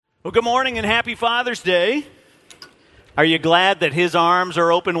Well, good morning and happy Father's Day. Are you glad that his arms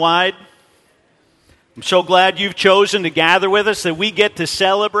are open wide? I'm so glad you've chosen to gather with us, that we get to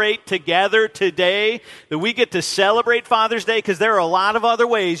celebrate together today, that we get to celebrate Father's Day, because there are a lot of other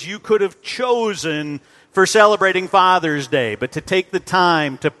ways you could have chosen for celebrating Father's Day. But to take the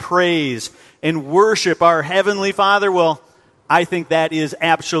time to praise and worship our Heavenly Father, well, I think that is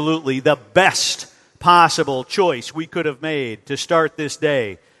absolutely the best possible choice we could have made to start this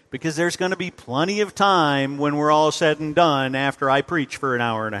day. Because there's going to be plenty of time when we're all said and done after I preach for an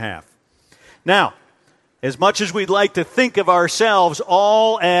hour and a half. Now, as much as we'd like to think of ourselves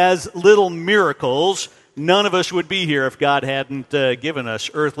all as little miracles, none of us would be here if God hadn't given us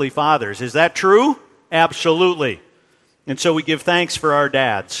earthly fathers. Is that true? Absolutely. And so we give thanks for our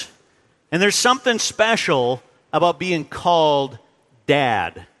dads. And there's something special about being called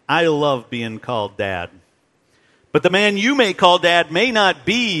dad. I love being called dad. But the man you may call dad may not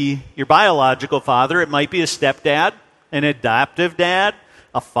be your biological father. It might be a stepdad, an adoptive dad,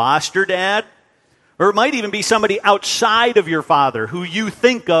 a foster dad, or it might even be somebody outside of your father who you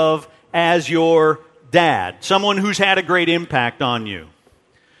think of as your dad, someone who's had a great impact on you.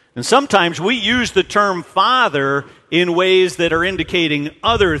 And sometimes we use the term father in ways that are indicating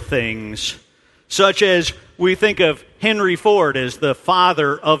other things, such as we think of Henry Ford as the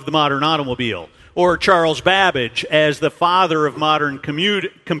father of the modern automobile, or Charles Babbage as the father of modern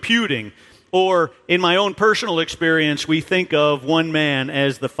computing. Or, in my own personal experience, we think of one man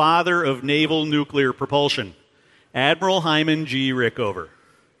as the father of naval nuclear propulsion, Admiral Hyman G. Rickover.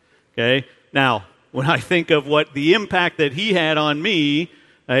 Okay? Now, when I think of what the impact that he had on me,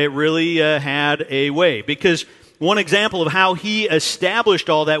 it really had a way. Because one example of how he established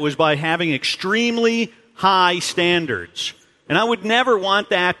all that was by having extremely high standards. And I would never want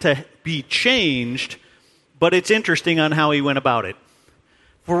that to be changed, but it's interesting on how he went about it.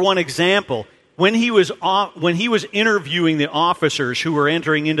 For one example, when he was interviewing the officers who were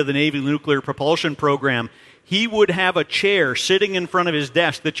entering into the Navy nuclear propulsion program, he would have a chair sitting in front of his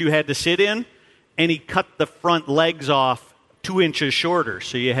desk that you had to sit in, and he cut the front legs off 2 inches shorter,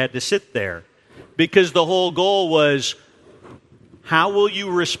 so you had to sit there. Because the whole goal was, how will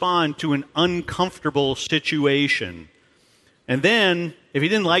you respond to an uncomfortable situation? And then, if he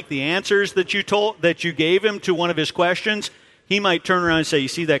didn't like the answers that you gave him to one of his questions, he might turn around and say, "You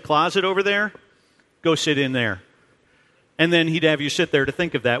see that closet over there? Go sit in there." And then he'd have you sit there to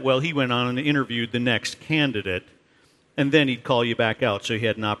think of that. Well, he went on and interviewed the next candidate, and then he'd call you back out so he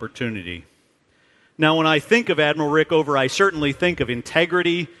had an opportunity. Now, when I think of Admiral Rickover, I certainly think of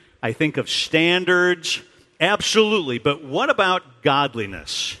integrity. I think of standards. Absolutely. But what about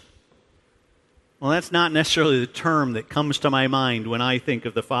godliness? Well, that's not necessarily the term that comes to my mind when I think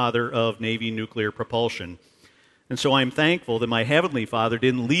of the father of Navy nuclear propulsion. And so I'm thankful that my Heavenly Father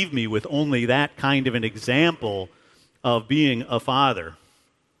didn't leave me with only that kind of an example of being a father.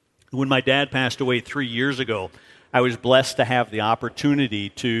 When my dad passed away 3 years ago, I was blessed to have the opportunity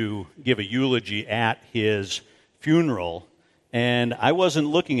to give a eulogy at his funeral. And I wasn't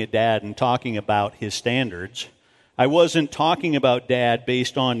looking at Dad and talking about his standards. I wasn't talking about Dad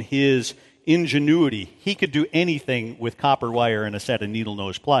based on his ingenuity. He could do anything with copper wire and a set of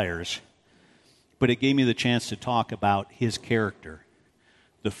needle-nose pliers. But it gave me the chance to talk about his character,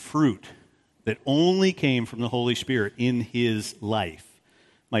 the fruit that only came from the Holy Spirit in his life,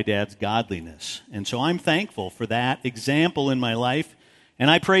 my dad's godliness. And so I'm thankful for that example in my life, and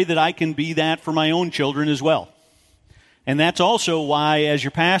I pray that I can be that for my own children as well. And that's also why, as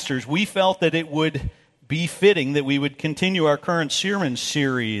your pastors, we felt that it would be fitting that we would continue our current sermon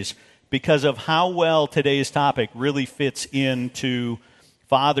series because of how well today's topic really fits into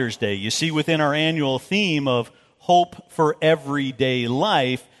Father's Day. You see, within our annual theme of hope for everyday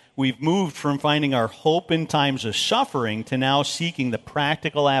life, we've moved from finding our hope in times of suffering to now seeking the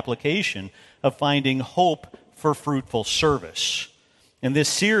practical application of finding hope for fruitful service. And this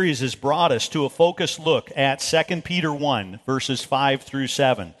series has brought us to a focused look at 2 Peter 1, verses 5 through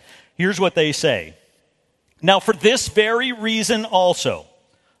 7. Here's what they say. "Now for this very reason also,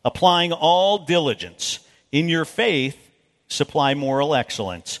 applying all diligence, in your faith supply moral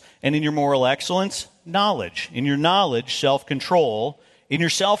excellence, and in your moral excellence, knowledge. In your knowledge, self-control. In your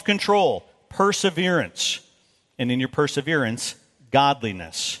self-control, perseverance. And in your perseverance,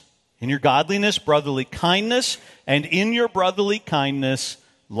 godliness. In your godliness, brotherly kindness. And in your brotherly kindness,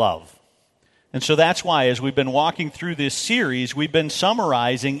 love." And so that's why, as we've been walking through this series, we've been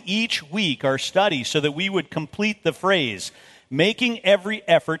summarizing each week our study so that we would complete the phrase, making every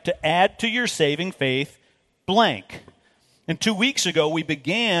effort to add to your saving faith blank. And 2 weeks ago, we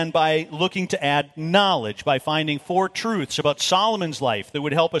began by looking to add knowledge, by finding 4 truths about Solomon's life that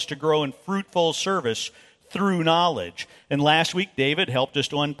would help us to grow in fruitful service through knowledge. And last week, David helped us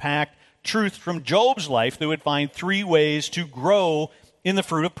to unpack truth from Job's life that would find 3 ways to grow in the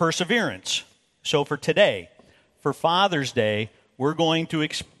fruit of perseverance. So for today, for Father's Day, we're going to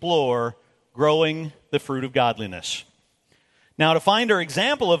explore growing the fruit of godliness. Now, to find our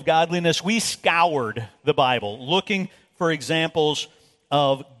example of godliness, we scoured the Bible, looking for examples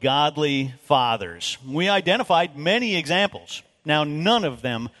of godly fathers. We identified many examples. Now, none of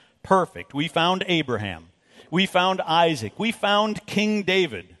them perfect. We found Abraham. We found Isaac. We found King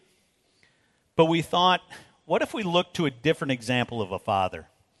David. But we thought, what if we looked to a different example of a father?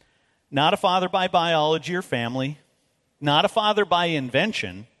 Not a father by biology or family, not a father by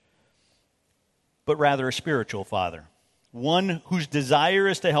invention, but rather a spiritual father. One whose desire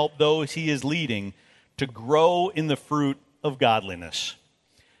is to help those he is leading to grow in the fruit of godliness.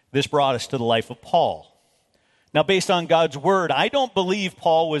 This brought us to the life of Paul. Now, based on God's word, I don't believe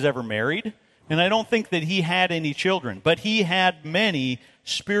Paul was ever married, and I don't think that he had any children, but he had many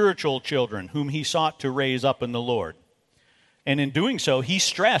spiritual children whom he sought to raise up in the Lord. And in doing so, he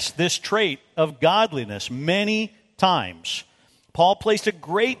stressed this trait of godliness many times. Paul placed a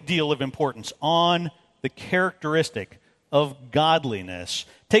great deal of importance on the characteristic of godliness.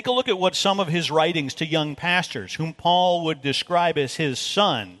 Take a look at what some of his writings to young pastors, whom Paul would describe as his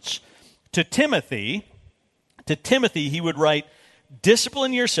sons. To Timothy, he would write,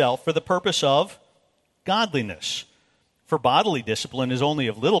 "Discipline yourself for the purpose of godliness. For bodily discipline is only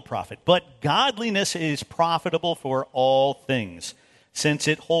of little profit, but godliness is profitable for all things, since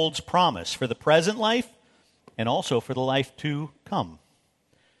it holds promise for the present life and also for the life to come."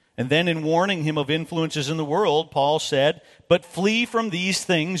 And then in warning him of influences in the world, Paul said, "But flee from these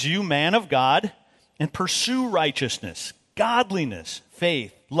things, you man of God, and pursue righteousness, godliness,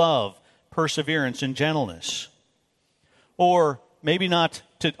 faith, love, perseverance, and gentleness." Or maybe not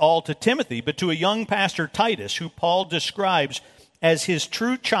to Timothy, but to a young pastor, Titus, who Paul describes as his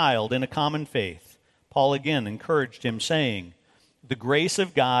true child in a common faith. Paul again encouraged him, saying, "The grace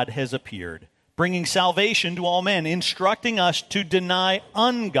of God has appeared, bringing salvation to all men, instructing us to deny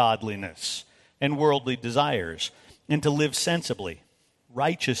ungodliness and worldly desires, and to live sensibly,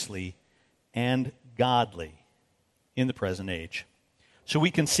 righteously, and godly in the present age." So we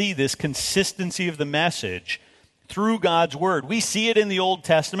can see this consistency of the message through God's word. We see it in the Old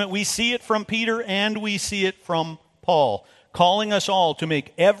Testament, we see it from Peter, and we see it from Paul, calling us all to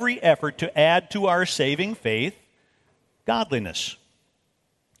make every effort to add to our saving faith godliness.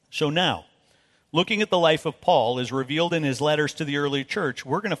 So now, looking at the life of Paul as revealed in his letters to the early church,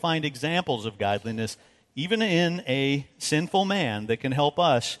 we're going to find examples of godliness even in a sinful man that can help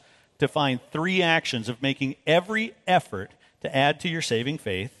us to find 3 actions of making every effort to add to your saving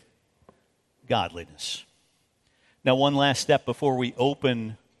faith godliness. Now, one last step before we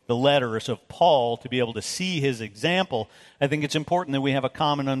open the letters of Paul to be able to see his example, I think it's important that we have a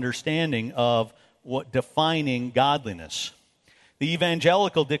common understanding of what defining godliness. The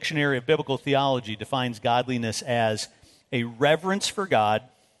Evangelical Dictionary of Biblical Theology defines godliness as a reverence for God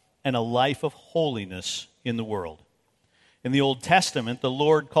and a life of holiness in the world. In the Old Testament, the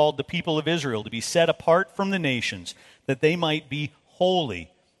Lord called the people of Israel to be set apart from the nations, that they might be holy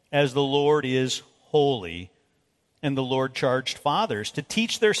as the Lord is holy. And the Lord charged fathers to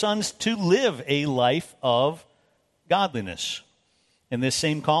teach their sons to live a life of godliness. And this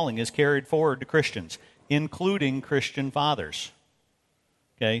same calling is carried forward to Christians, including Christian fathers.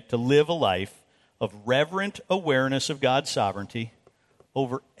 Okay, to live a life of reverent awareness of God's sovereignty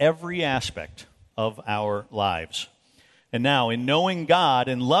over every aspect of our lives. And now, in knowing God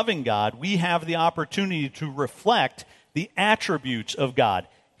and loving God, we have the opportunity to reflect the attributes of God,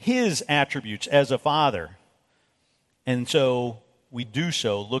 His attributes as a father. And so we do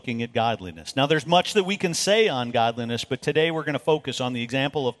so looking at godliness. Now, there's much that we can say on godliness, but today we're going to focus on the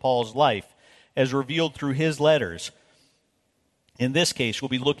example of Paul's life as revealed through his letters. In this case, we'll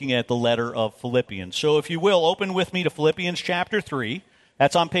be looking at the letter of Philippians. So if you will, open with me to Philippians chapter 3.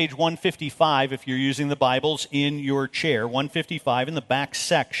 That's on page 155 if you're using the Bibles in your chair, 155 in the back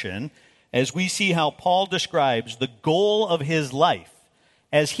section, as we see how Paul describes the goal of his life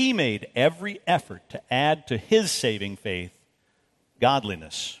as he made every effort to add to his saving faith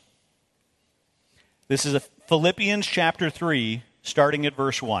godliness. This is Philippians chapter 3, starting at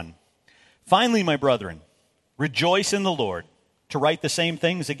verse 1. "Finally, my brethren, rejoice in the Lord. To write the same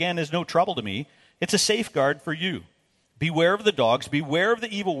things again is no trouble to me. It's a safeguard for you. Beware of the dogs, beware of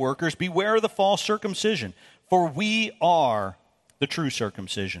the evil workers, beware of the false circumcision. For we are the true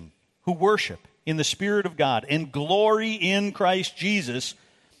circumcision, who worship in the Spirit of God and glory in Christ Jesus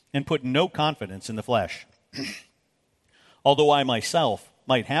and put no confidence in the flesh. Although I myself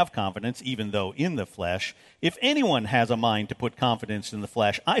might have confidence, even though in the flesh, if anyone has a mind to put confidence in the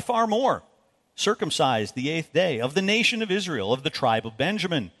flesh, I far more. Circumcised the 8th day, of the nation of Israel, of the tribe of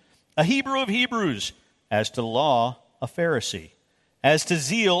Benjamin, a Hebrew of Hebrews, as to law, a Pharisee, as to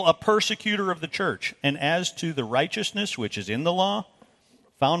zeal, a persecutor of the church, and as to the righteousness which is in the law,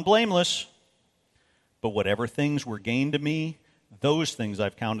 found blameless. But whatever things were gained to me, those things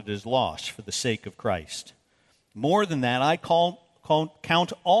I've counted as loss for the sake of Christ. More than that, I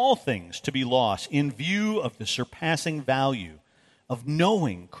count all things to be loss in view of the surpassing value of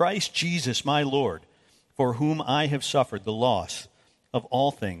knowing Christ Jesus my Lord, for whom I have suffered the loss of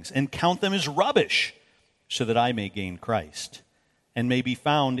all things, and count them as rubbish, so that I may gain Christ, and may be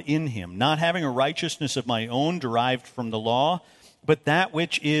found in him, not having a righteousness of my own derived from the law, but that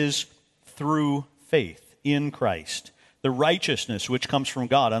which is through faith in Christ, the righteousness which comes from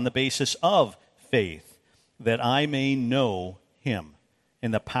God on the basis of faith, that I may know him,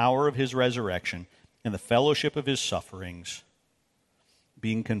 in the power of his resurrection, and the fellowship of his sufferings,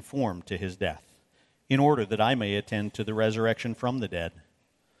 being conformed to his death, in order that I may attend to the resurrection from the dead.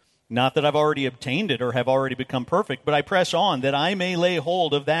 Not that I've already obtained it or have already become perfect, but I press on that I may lay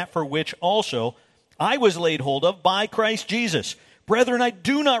hold of that for which also I was laid hold of by Christ Jesus. Brethren, I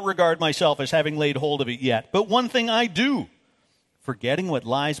do not regard myself as having laid hold of it yet, but one thing I do, forgetting what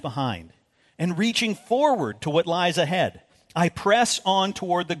lies behind and reaching forward to what lies ahead, I press on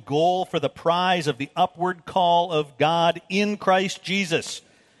toward the goal for the prize of the upward call of God in Christ Jesus.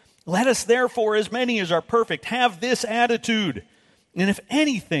 Let us therefore, as many as are perfect, have this attitude. And if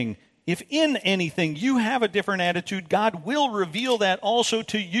in anything you have a different attitude, God will reveal that also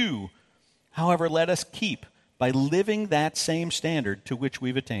to you. However, let us keep by living that same standard to which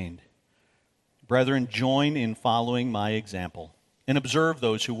we've attained. Brethren, join in following my example and observe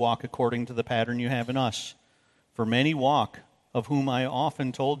those who walk according to the pattern you have in us. For many walk, of whom I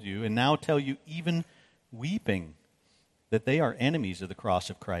often told you, and now tell you even weeping, that they are enemies of the cross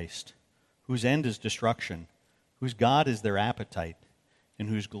of Christ, whose end is destruction, whose God is their appetite, and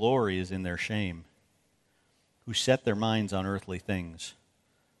whose glory is in their shame, who set their minds on earthly things.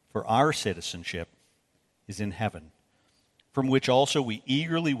 For our citizenship is in heaven, from which also we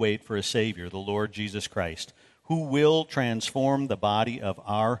eagerly wait for a Savior, the Lord Jesus Christ, who will transform the body of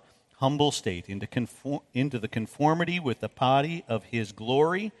our humble state into the conformity with the body of his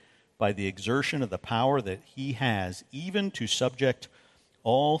glory by the exertion of the power that he has, even to subject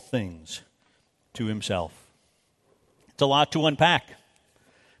all things to himself. It's a lot to unpack.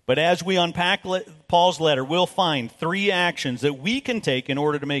 But as we unpack Paul's letter, we'll find 3 actions that we can take in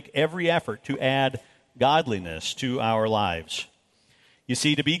order to make every effort to add godliness to our lives. You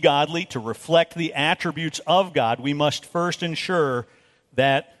see, to be godly, to reflect the attributes of God, we must first ensure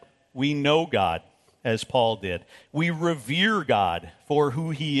that we know God, as Paul did. We revere God for who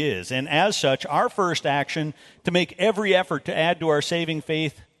he is. And as such, our first action to make every effort to add to our saving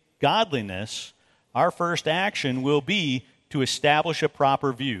faith godliness, our first action will be to establish a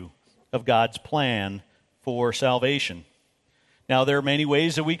proper view of God's plan for salvation. Now, there are many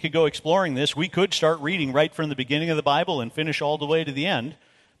ways that we could go exploring this. We could start reading right from the beginning of the Bible and finish all the way to the end,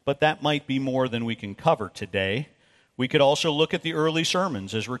 but that might be more than we can cover today. We could also look at the early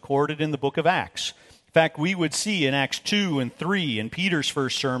sermons as recorded in the book of Acts. In fact, we would see in Acts 2 and 3 in Peter's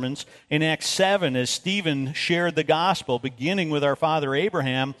first sermons, in Acts 7 as Stephen shared the gospel, beginning with our father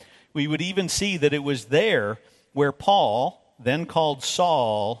Abraham, we would even see that it was there where Paul, then called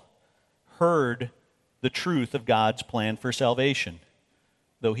Saul, heard the truth of God's plan for salvation,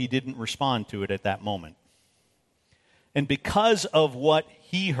 though he didn't respond to it at that moment. And because of what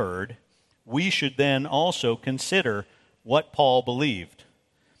he heard, we should then also consider what Paul believed,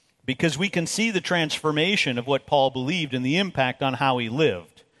 because we can see the transformation of what Paul believed and the impact on how he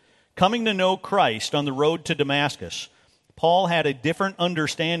lived. Coming to know Christ on the road to Damascus, Paul had a different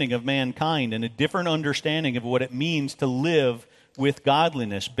understanding of mankind and a different understanding of what it means to live with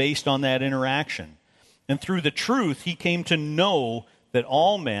godliness based on that interaction. And through the truth, he came to know that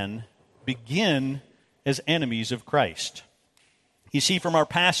all men begin as enemies of Christ. You see, from our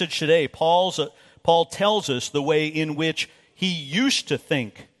passage today, Paul tells us the way in which he used to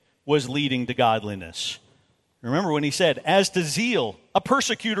think was leading to godliness. Remember when he said, as to zeal, a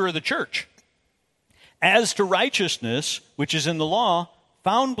persecutor of the church. As to righteousness, which is in the law,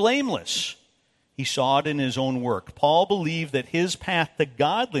 found blameless. He saw it in his own work. Paul believed that his path to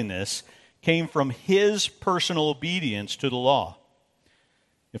godliness came from his personal obedience to the law.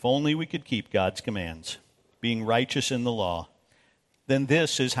 If only we could keep God's commands, being righteous in the law, then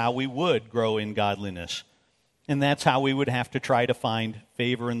this is how we would grow in godliness. And that's how we would have to try to find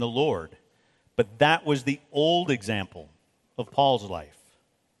favor in the Lord. But that was the old example of Paul's life.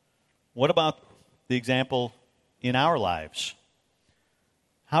 What about the example in our lives?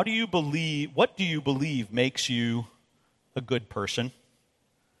 What do you believe makes you a good person?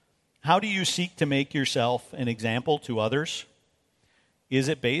 How do you seek to make yourself an example to others? Is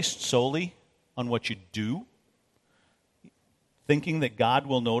it based solely on what you do? Thinking that God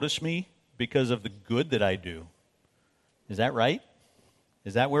will notice me because of the good that I do. Is that right?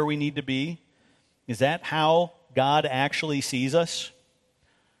 Is that where we need to be? Is that how God actually sees us?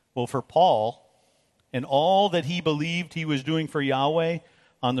 Well, for Paul, and all that he believed he was doing for Yahweh,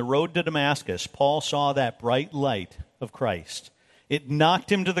 on the road to Damascus, Paul saw that bright light of Christ. It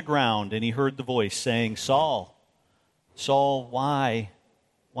knocked him to the ground, and he heard the voice saying, Saul, Saul, why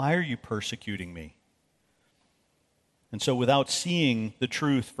are you persecuting me? And so without seeing the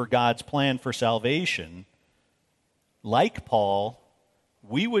truth for God's plan for salvation, like Paul,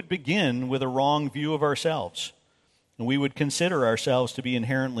 we would begin with a wrong view of ourselves. And we would consider ourselves to be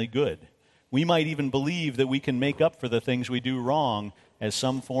inherently good. We might even believe that we can make up for the things we do wrong as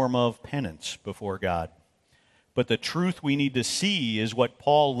some form of penance before God. But the truth we need to see is what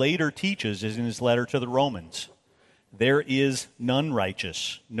Paul later teaches in his letter to the Romans. There is none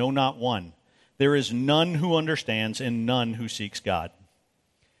righteous, no, not one. There is none who understands and none who seeks God.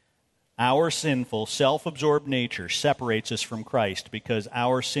 Our sinful, self-absorbed nature separates us from Christ because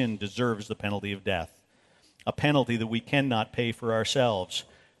our sin deserves the penalty of death, a penalty that we cannot pay for ourselves.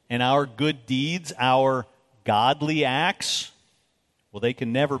 And our good deeds, our godly acts, well, they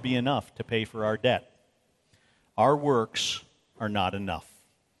can never be enough to pay for our debt. Our works are not enough.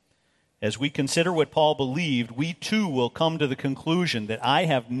 As we consider what Paul believed, we too will come to the conclusion that I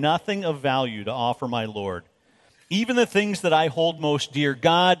have nothing of value to offer my Lord. Even the things that I hold most dear.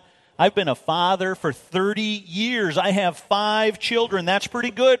 God, I've been a father for 30 years. I have 5 children. That's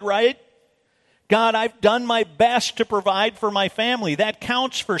pretty good, right? God, I've done my best to provide for my family. That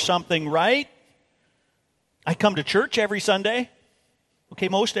counts for something, right? I come to church every Sunday. Okay,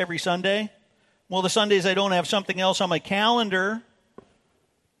 most every Sunday. Well, the Sundays I don't have something else on my calendar.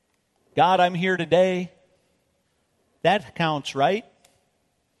 God, I'm here today. That counts, right?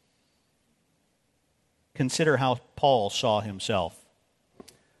 Consider how Paul saw himself.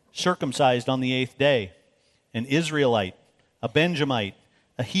 Circumcised on the 8th day, an Israelite, a Benjamite,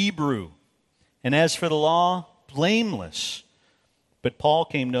 a Hebrew, and as for the law, blameless. But Paul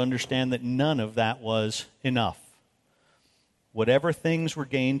came to understand that none of that was enough. Whatever things were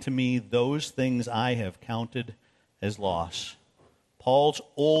gained to me, those things I have counted as loss. Paul's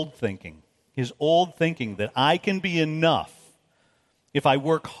old thinking, his old thinking that I can be enough if I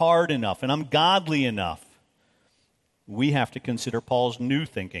work hard enough and I'm godly enough. We have to consider Paul's new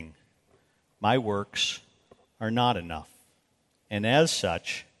thinking. My works are not enough. And as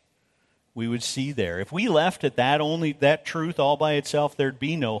such, we would see there, if we left at that truth all by itself, there'd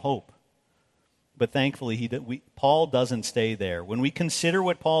be no hope. But thankfully, Paul doesn't stay there. When we consider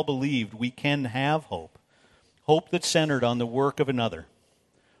what Paul believed, we can have hope. Hope that's centered on the work of another.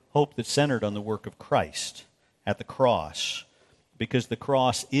 Hope that's centered on the work of Christ at the cross, because the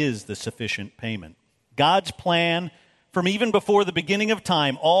cross is the sufficient payment. God's plan from even before the beginning of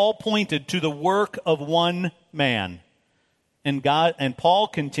time all pointed to the work of one man. And Paul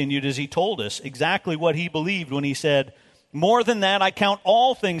continued as he told us exactly what he believed when he said, more than that, I count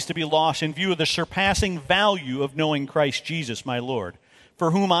all things to be lost in view of the surpassing value of knowing Christ Jesus, my Lord,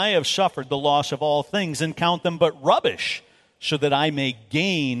 for whom I have suffered the loss of all things, and count them but rubbish, so that I may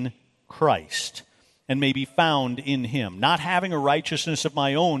gain Christ and may be found in him, not having a righteousness of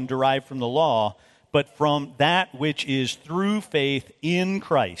my own derived from the law, but from that which is through faith in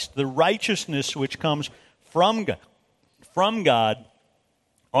Christ, the righteousness which comes from God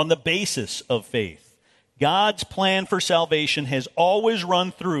on the basis of faith. God's plan for salvation has always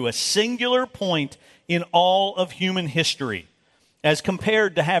run through a singular point in all of human history, as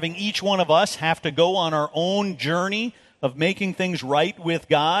compared to having each one of us have to go on our own journey of making things right with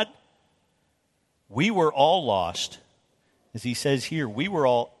God. We were all lost. As he says here, we were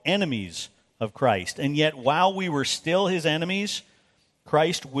all enemies of Christ. And yet, while we were still his enemies,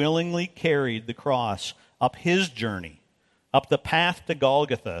 Christ willingly carried the cross up his journey, up the path to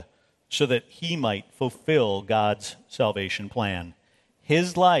Golgotha, so that he might fulfill God's salvation plan.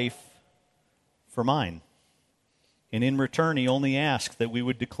 His life for mine. And in return, he only asked that we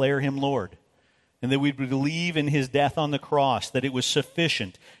would declare him Lord, and that we would believe in his death on the cross, that it was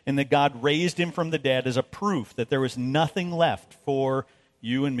sufficient, and that God raised him from the dead as a proof that there was nothing left for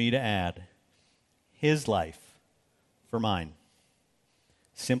you and me to add. His life for mine.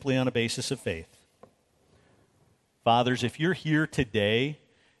 simply on a basis of faith. Fathers, if you're here today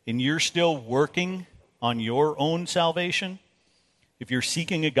and you're still working on your own salvation, if you're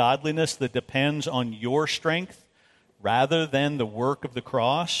seeking a godliness that depends on your strength rather than the work of the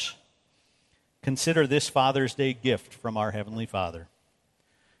cross, consider this Father's Day gift from our Heavenly Father.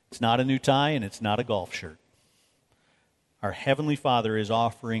 It's not a new tie and it's not a golf shirt. Our Heavenly Father is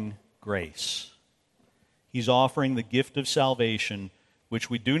offering grace. He's offering the gift of salvation, which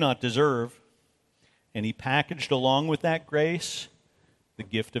we do not deserve, and He packaged along with that grace the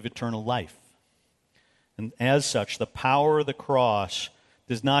gift of eternal life. And as such, the power of the cross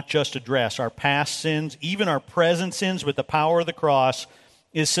does not just address our past sins, even our present sins, but the power of the cross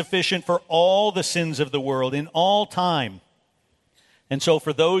is sufficient for all the sins of the world in all time. And so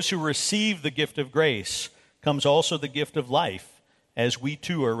for those who receive the gift of grace comes also the gift of life, as we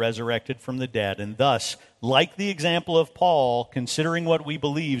too are resurrected from the dead. And thus, like the example of Paul, considering what we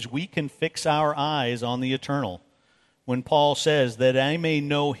believe, we can fix our eyes on the eternal. When Paul says that I may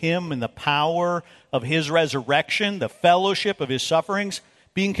know Him and the power of His resurrection, the fellowship of His sufferings,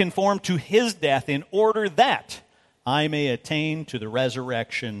 being conformed to His death, in order that I may attain to the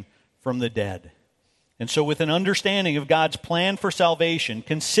resurrection from the dead. And so with an understanding of God's plan for salvation,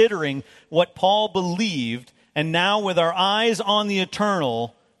 considering what Paul believed, and now with our eyes on the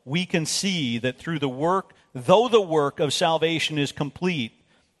eternal, we can see that through the work, though the work of salvation is complete,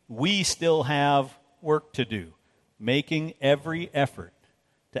 we still have work to do, making every effort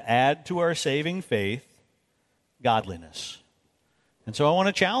to add to our saving faith godliness. And so I want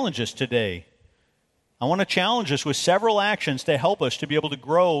to challenge us today. I want to challenge us with several actions to help us to be able to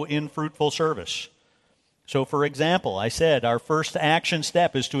grow in fruitful service. So, for example, I said our first action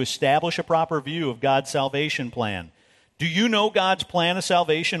step is to establish a proper view of God's salvation plan. Do you know God's plan of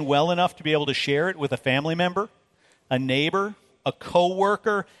salvation well enough to be able to share it with a family member, a neighbor, a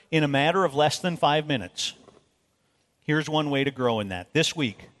co-worker in a matter of less than 5 minutes? Here's one way to grow in that. This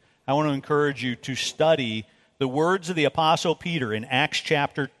week, I want to encourage you to study the words of the Apostle Peter in Acts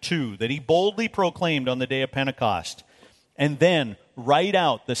chapter 2 that he boldly proclaimed on the day of Pentecost, and then write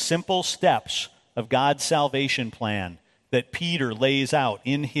out the simple steps of God's salvation plan that Peter lays out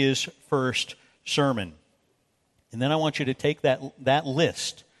in his first sermon. And then I want you to take that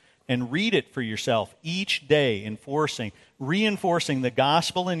list and read it for yourself each day, reinforcing the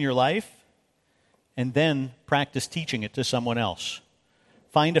gospel in your life, and then practice teaching it to someone else.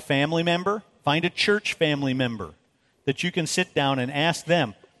 Find a family member, find a church family member that you can sit down and ask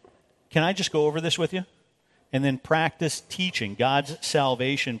them, can I just go over this with you? And then practice teaching God's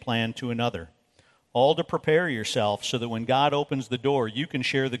salvation plan to another. All to prepare yourself so that when God opens the door, you can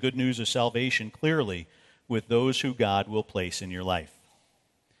share the good news of salvation clearly with those who God will place in your life.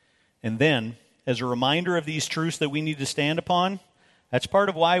 And then, as a reminder of these truths that we need to stand upon, that's part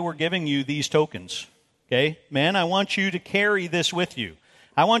of why we're giving you these tokens. Okay? Man, I want you to carry this with you.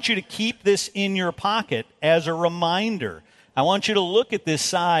 I want you to keep this in your pocket as a reminder. I want you to look at this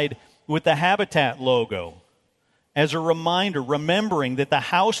side with the Habitat logo as a reminder, remembering that the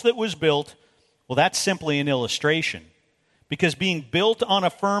house that was built, well, that's simply an illustration. Because being built on a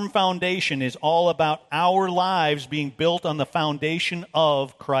firm foundation is all about our lives being built on the foundation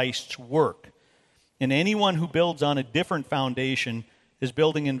of Christ's work. And anyone who builds on a different foundation is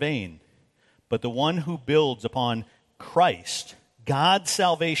building in vain. But the one who builds upon Christ, God's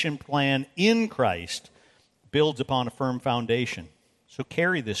salvation plan in Christ, builds upon a firm foundation. So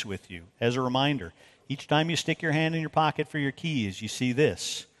carry this with you as a reminder. Each time you stick your hand in your pocket for your keys, you see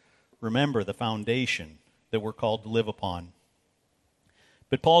this. Remember the foundation that we're called to live upon.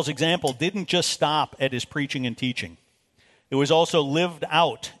 But Paul's example didn't just stop at his preaching and teaching. It was also lived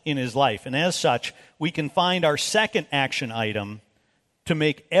out in his life. And as such, we can find our second action item to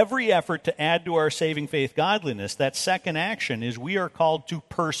make every effort to add to our saving faith godliness. That second action is we are called to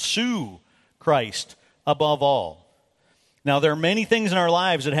pursue Christ above all. Now, there are many things in our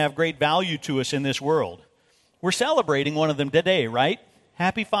lives that have great value to us in this world. We're celebrating one of them today, right?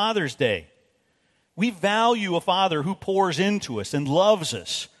 Happy Father's Day. We value a father who pours into us and loves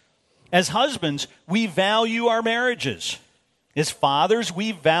us. As husbands, we value our marriages. As fathers,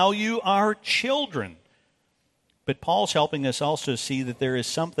 we value our children. But Paul's helping us also see that there is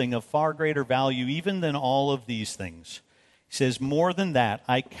something of far greater value even than all of these things. He says, more than that,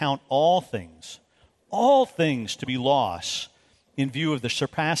 I count all things to be loss in view of the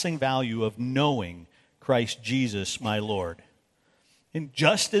surpassing value of knowing Christ Jesus my Lord. And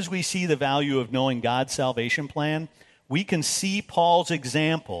just as we see the value of knowing God's salvation plan, we can see Paul's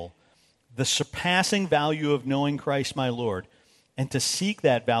example, the surpassing value of knowing Christ my Lord. And to seek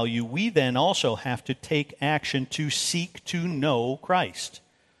that value, we then also have to take action to seek to know Christ.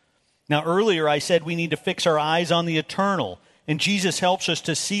 Now, earlier I said we need to fix our eyes on the eternal, and Jesus helps us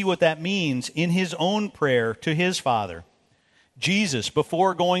to see what that means in his own prayer to his Father. Jesus,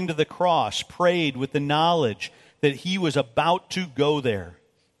 before going to the cross, prayed with the knowledge that he was about to go there.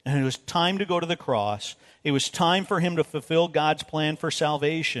 And it was time to go to the cross. It was time for him to fulfill God's plan for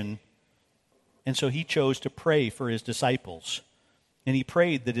salvation. And so he chose to pray for his disciples. And he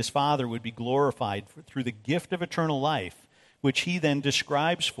prayed that his Father would be glorified through the gift of eternal life, which he then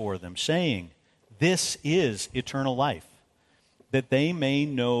describes for them, saying, "This is eternal life, that they may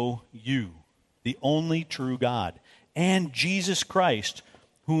know you, the only true God, and Jesus Christ,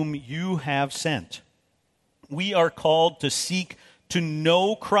 whom you have sent." We are called to seek to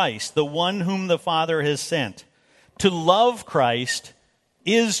know Christ, the one whom the Father has sent. To love Christ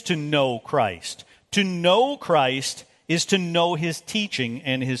is to know Christ. To know Christ is to know his teaching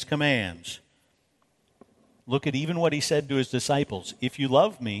and his commands. Look at even what he said to his disciples. If you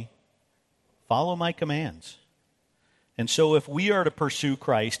love me, follow my commands. And so if we are to pursue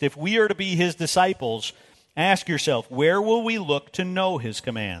Christ, if we are to be his disciples, ask yourself, where will we look to know his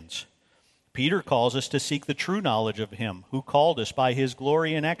commands? Peter calls us to seek the true knowledge of him who called us by his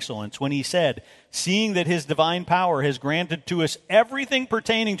glory and excellence when he said, "Seeing that his divine power has granted to us everything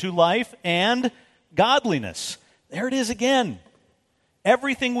pertaining to life and godliness." There it is again.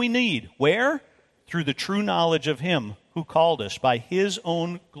 Everything we need. Where? Through the true knowledge of him who called us by his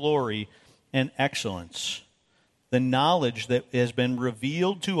own glory and excellence. The knowledge that has been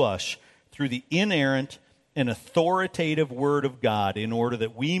revealed to us through the inerrant and authoritative Word of God in order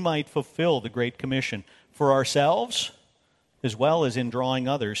that we might fulfill the Great Commission for ourselves as well as in drawing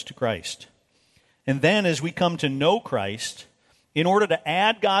others to Christ. And then as we come to know Christ, in order to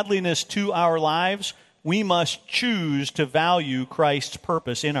add godliness to our lives, we must choose to value Christ's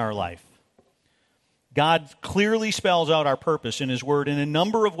purpose in our life. God clearly spells out our purpose in his Word in a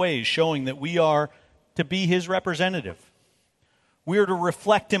number of ways, showing that we are to be his representative. We are to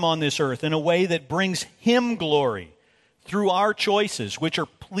reflect him on this earth in a way that brings him glory through our choices, which are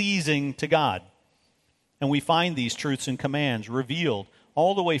pleasing to God. And we find these truths and commands revealed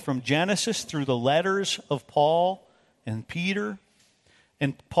all the way from Genesis through the letters of Paul and Peter.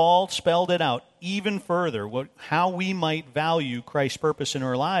 And Paul spelled it out even further, how we might value Christ's purpose in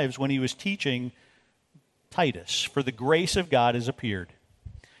our lives when he was teaching Titus. For the grace of God has appeared,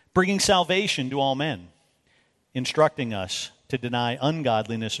 bringing salvation to all men, instructing us to deny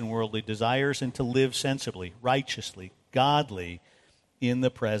ungodliness and worldly desires and to live sensibly, righteously, godly in the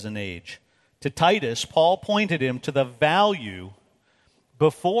present age. To Titus, Paul pointed him to the value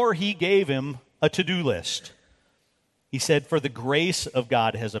before he gave him a to-do list. He said, "For the grace of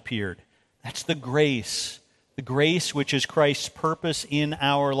God has appeared." That's the grace which is Christ's purpose in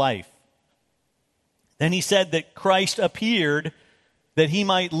our life. Then he said that Christ appeared that he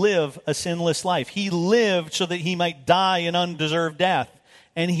might live a sinless life. He lived so that he might die an undeserved death.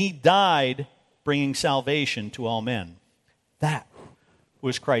 And he died bringing salvation to all men. That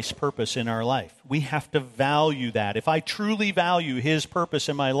was Christ's purpose in our life. We have to value that. If I truly value his purpose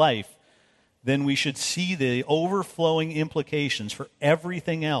in my life, then we should see the overflowing implications for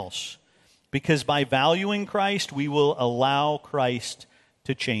everything else. Because by valuing Christ, we will allow Christ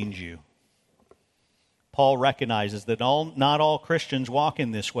to change you. Paul recognizes that not all Christians walk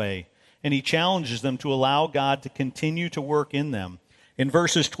in this way, and he challenges them to allow God to continue to work in them. In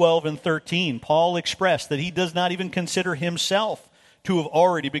verses 12 and 13, Paul expressed that he does not even consider himself to have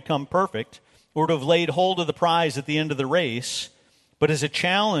already become perfect or to have laid hold of the prize at the end of the race. But as a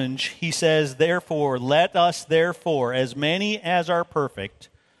challenge, he says, "Therefore, let us therefore, as many as are perfect,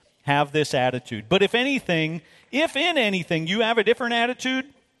 have this attitude. But if in anything you have a different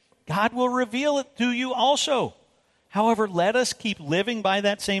attitude, God will reveal it to you also. However, let us keep living by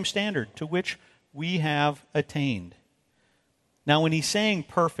that same standard to which we have attained." Now, when he's saying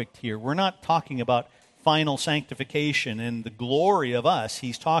perfect here, we're not talking about final sanctification and the glory of us.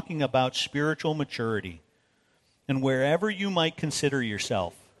 He's talking about spiritual maturity. And wherever you might consider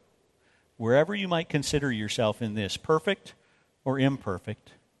yourself in this, perfect or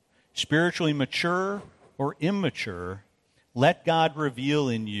imperfect, spiritually mature or immature, let God reveal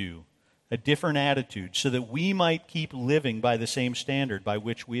in you a different attitude so that we might keep living by the same standard by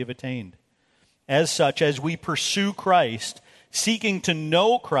which we have attained. As such, as we pursue Christ, seeking to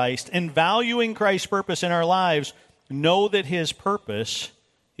know Christ and valuing Christ's purpose in our lives, know that his purpose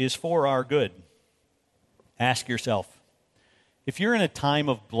is for our good. Ask yourself, if you're in a time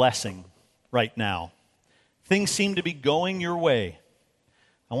of blessing right now, things seem to be going your way,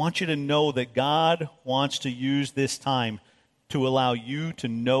 I want you to know that God wants to use this time to allow you to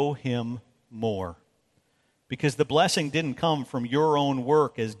know him more. because the blessing didn't come from your own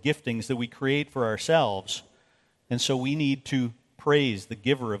work as giftings that we create for ourselves. And so we need to praise the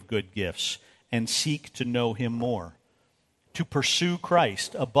giver of good gifts and seek to know him more, to pursue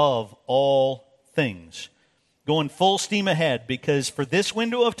Christ above all things, going full steam ahead, because for this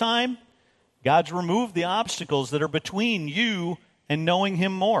window of time, God's removed the obstacles that are between you and knowing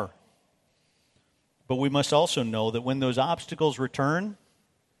him more. But we must also know that when those obstacles return,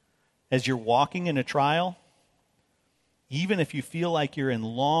 as you're walking in a trial, even if you feel like you're in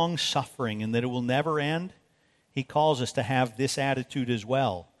long suffering and that it will never end, he calls us to have this attitude as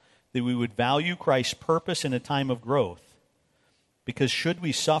well, that we would value Christ's purpose in a time of growth. Because should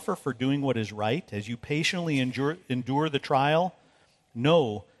we suffer for doing what is right, as you patiently endure the trial,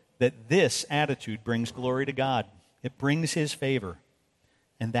 know that this attitude brings glory to God. It brings his favor.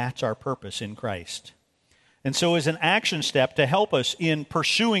 And that's our purpose in Christ. And so as an action step to help us in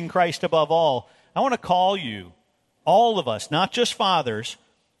pursuing Christ above all, I want to call you, all of us, not just fathers,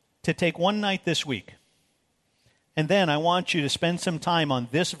 to take one night this week. And then I want you to spend some time on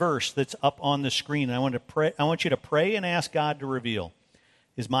this verse that's up on the screen. I want you to pray and ask God to reveal.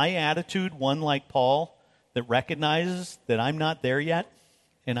 Is my attitude one like Paul that recognizes that I'm not there yet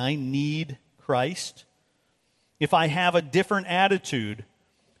and I need Christ? If I have a different attitude,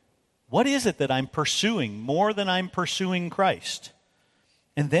 what is it that I'm pursuing more than I'm pursuing Christ?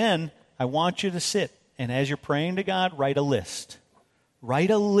 And then I want you to sit, and as you're praying to God, write a list. Write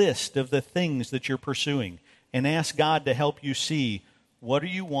a list of the things that you're pursuing and ask God to help you see, what are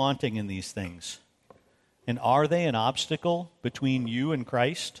you wanting in these things? And are they an obstacle between you and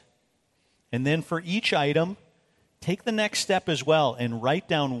Christ? And then for each item, take the next step as well and write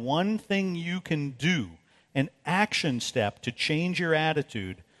down one thing you can do, an action step to change your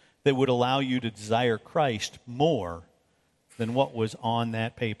attitude that would allow you to desire Christ more than what was on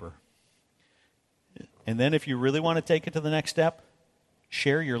that paper. And then if you really want to take it to the next step,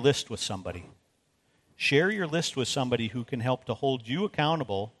 share your list with somebody. Share your list with somebody who can help to hold you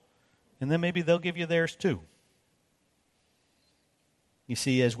accountable, and then maybe they'll give you theirs too. You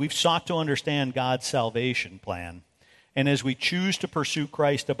see, as we've sought to understand God's salvation plan, and as we choose to pursue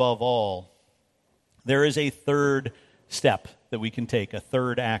Christ above all, there is a third step that we can take, a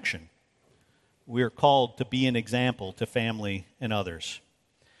third action. We are called to be an example to family and others.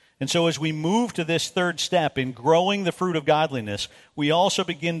 And so as we move to this third step in growing the fruit of godliness, we also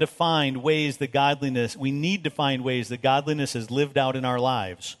begin to find ways that we need to find ways that godliness is lived out in our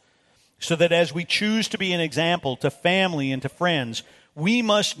lives. So that as we choose to be an example to family and to friends, we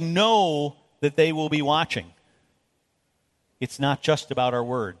must know that they will be watching. It's not just about our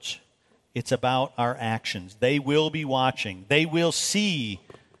words. It's about our actions. They will be watching. They will see.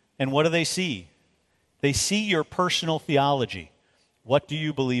 And what do they see? They see your personal theology. What do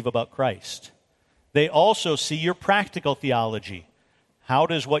you believe about Christ? They also see your practical theology. How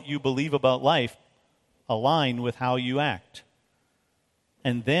does what you believe about life align with how you act?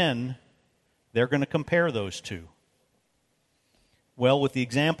 And then they're going to compare those two. Well, with the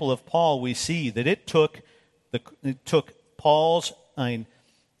example of Paul, we see that it took Paul's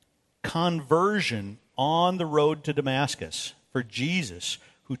conversion on the road to Damascus for Jesus,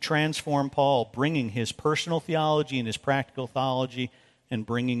 who transformed Paul, bringing his personal theology and his practical theology and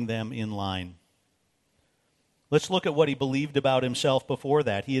bringing them in line. Let's look at what he believed about himself before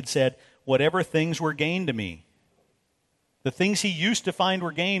that. He had said, whatever things were gain to me. The things he used to find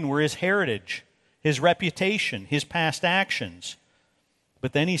were gain were his heritage, his reputation, his past actions.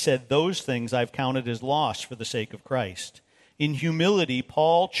 But then he said, those things I've counted as loss for the sake of Christ. In humility,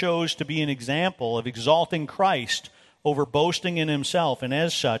 Paul chose to be an example of exalting Christ over boasting in himself, and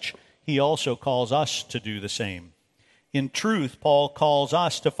as such, he also calls us to do the same. In truth, Paul calls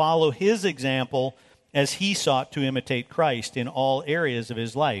us to follow his example as he sought to imitate Christ in all areas of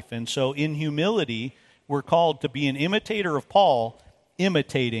his life. And so in humility, we're called to be an imitator of Paul,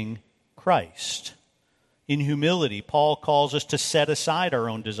 imitating Christ. In humility, Paul calls us to set aside our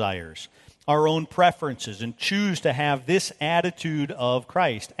own desires, our own preferences, and choose to have this attitude of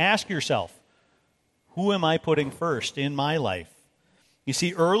Christ. Ask yourself, who am I putting first in my life? You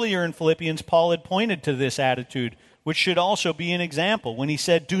see, earlier in Philippians, Paul had pointed to this attitude, which should also be an example, when he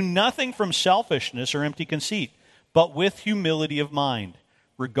said, do nothing from selfishness or empty conceit, but with humility of mind.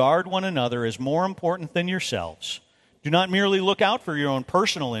 Regard one another as more important than yourselves. Do not merely look out for your own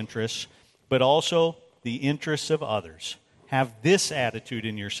personal interests, but also the interests of others. Have this attitude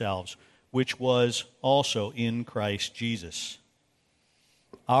in yourselves, which was also in Christ Jesus.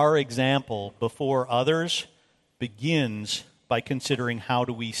 Our example before others begins by considering, how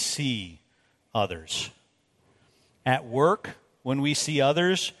do we see others? At work, when we see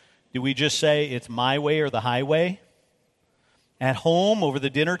others, Do we just say it's my way or the highway? At home, over the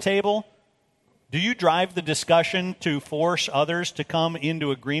dinner table, do you drive the discussion to force others to come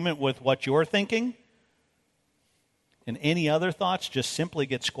into agreement with what you're thinking? And any other thoughts just simply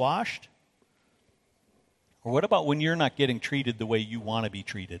get squashed? Or what about when you're not getting treated the way you want to be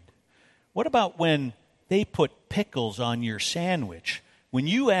treated? What about when they put pickles on your sandwich when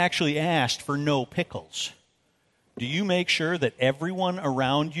you actually asked for no pickles? Do you make sure that everyone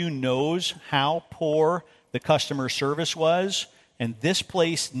around you knows how poor the customer service was, and this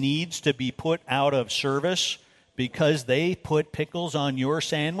place needs to be put out of service because they put pickles on your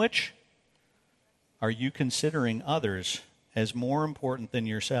sandwich? Are you considering others as more important than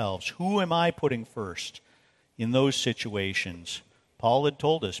yourselves? Who am I putting first in those situations? Paul had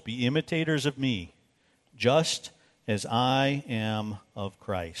told us, be imitators of me, just as I am of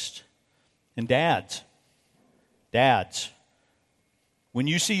Christ. And dads, when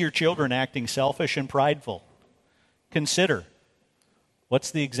you see your children acting selfish and prideful, consider,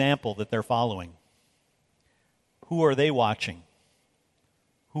 what's the example that they're following? Who are they watching?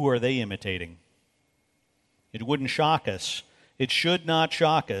 Who are they imitating? It wouldn't shock us. It should not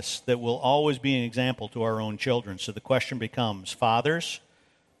shock us that we'll always be an example to our own children. So the question becomes, fathers,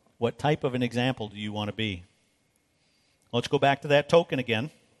 what type of an example do you want to be? Let's go back to that token again.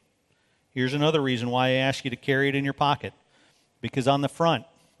 Here's another reason why I ask you to carry it in your pocket. Because on the front,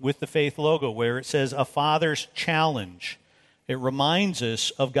 with the faith logo, where it says a father's challenge, it reminds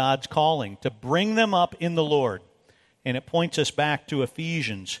us of God's calling to bring them up in the Lord. And it points us back to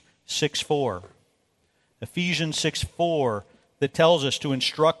Ephesians 6:4. Ephesians 6:4 that tells us to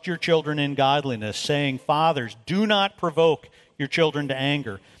instruct your children in godliness, saying, fathers, do not provoke your children to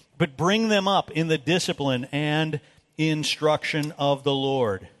anger, but bring them up in the discipline and instruction of the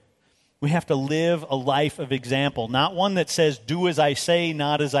Lord. We have to live a life of example, not one that says, do as I say,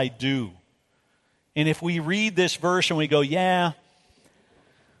 not as I do. And if we read this verse and we go, yeah,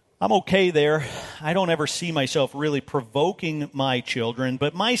 I'm okay there. I don't ever see myself really provoking my children,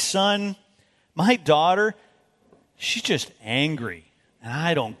 but my son, my daughter, she's just angry. And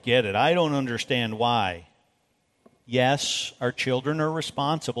I don't get it. I don't understand why. Yes, our children are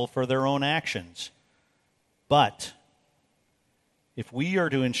responsible for their own actions. But if we are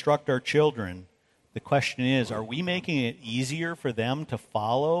to instruct our children, the question is, are we making it easier for them to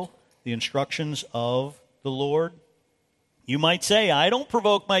follow the instructions of the Lord? You might say, I don't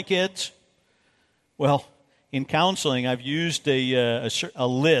provoke my kids. Well, in counseling, I've used a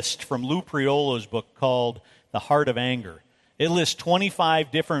list from Lou Priolo's book called The Heart of Anger. It lists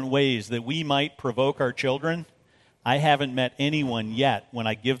 25 different ways that we might provoke our children. I haven't met anyone yet, when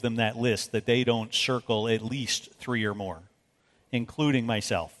I give them that list, that they don't circle at least 3 or more, including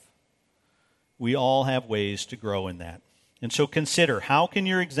myself. We all have ways to grow in that. And so consider, how can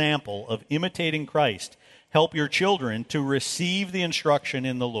your example of imitating Christ help your children to receive the instruction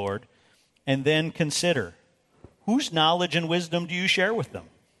in the Lord? And then consider, whose knowledge and wisdom do you share with them?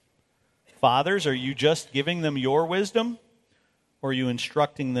 Fathers, are you just giving them your wisdom, or are you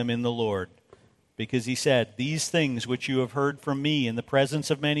instructing them in the Lord? Because he said, these things which you have heard from me in the presence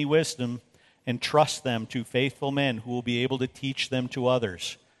of many wisdom, entrust them to faithful men who will be able to teach them to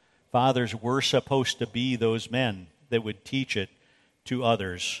others. Fathers, we're supposed to be those men that would teach it to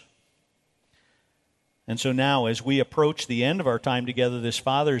others. And so now, as we approach the end of our time together this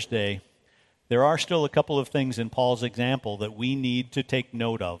Father's Day, there are still a couple of things in Paul's example that we need to take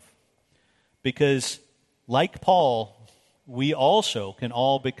note of. Because, like Paul, we also can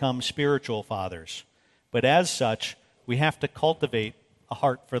all become spiritual fathers. But as such, we have to cultivate a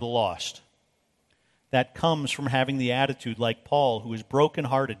heart for the lost. That comes from having the attitude like Paul, who is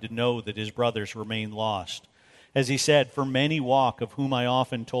brokenhearted to know that his brothers remain lost. As he said, for many walk, of whom I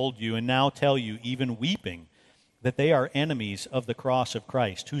often told you, and now tell you, even weeping, that they are enemies of the cross of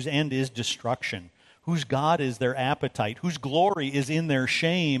Christ, whose end is destruction, whose God is their appetite, whose glory is in their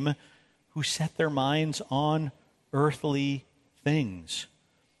shame, who set their minds on earthly things.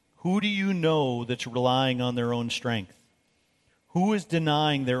 Who do you know that's relying on their own strength? Who is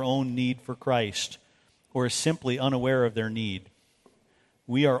denying their own need for Christ, or is simply unaware of their need?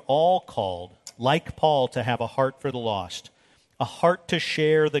 We are all called, like Paul, to have a heart for the lost, a heart to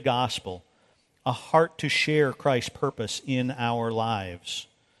share the gospel, a heart to share Christ's purpose in our lives.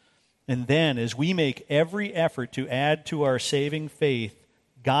 And then, as we make every effort to add to our saving faith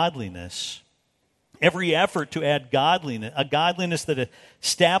godliness, every effort to add godliness, a godliness that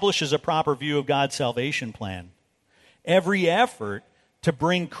establishes a proper view of God's salvation plan, every effort to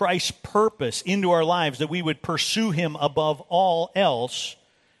bring Christ's purpose into our lives, that we would pursue him above all else,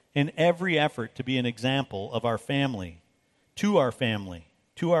 in every effort to be an example of our family, to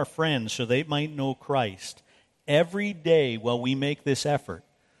to our friends so they might know Christ. Every day while we make this effort,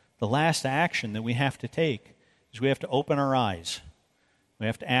 the last action that we have to take is we have to open our eyes. We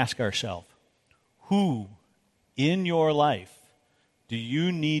have to ask ourselves, who in your life do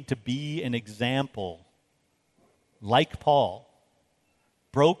you need to be an example like Paul,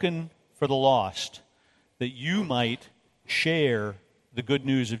 broken for the lost, that you might share the good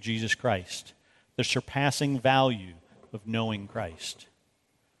news of Jesus Christ, the surpassing value of knowing Christ?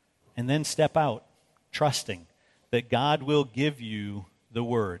 And then step out, trusting that God will give you the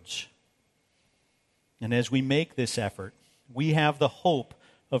words. And as we make this effort, we have the hope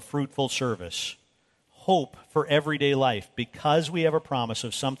of fruitful service, hope for everyday life, because we have a promise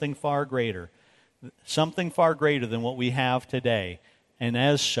of something far greater than what we have today. And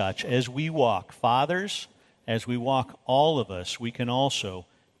as such, as we walk, fathers, as we walk, all of us, we can also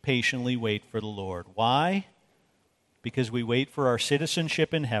patiently wait for the Lord. Why? Because we wait for our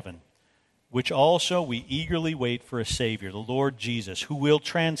citizenship in heaven, which also we eagerly wait for a Savior, the Lord Jesus, who will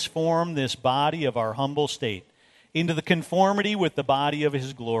transform this body of our humble state into the conformity with the body of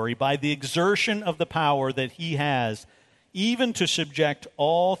his glory by the exertion of the power that he has, even to subject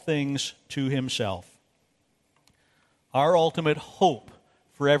all things to himself. Our ultimate hope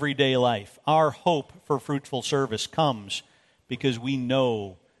for everyday life, our hope for fruitful service comes because we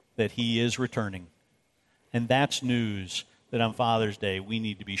know that he is returning. And that's news that on Father's Day we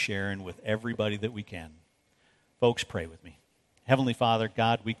need to be sharing with everybody that we can. Folks, pray with me. Heavenly Father,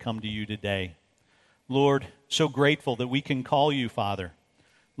 God, we come to you today. Lord, so grateful that we can call you Father.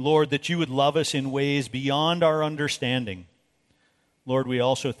 Lord, that you would love us in ways beyond our understanding. Lord, we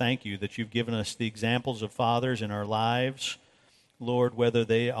also thank you that you've given us the examples of fathers in our lives. Lord, whether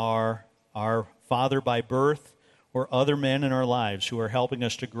they are our father by birth or other men in our lives who are helping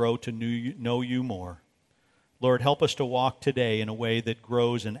us to grow to know you more. Lord, help us to walk today in a way that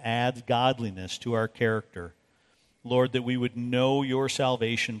grows and adds godliness to our character. Lord, that we would know your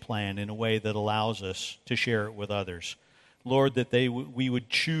salvation plan in a way that allows us to share it with others. Lord, that we would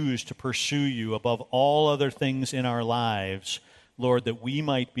choose to pursue you above all other things in our lives. Lord, that we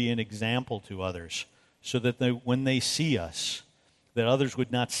might be an example to others, so that when they see us, that others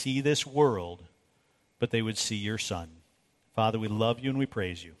would not see this world, but they would see your Son. Father, we love you and we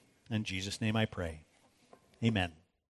praise you. In Jesus' name I pray. Amen.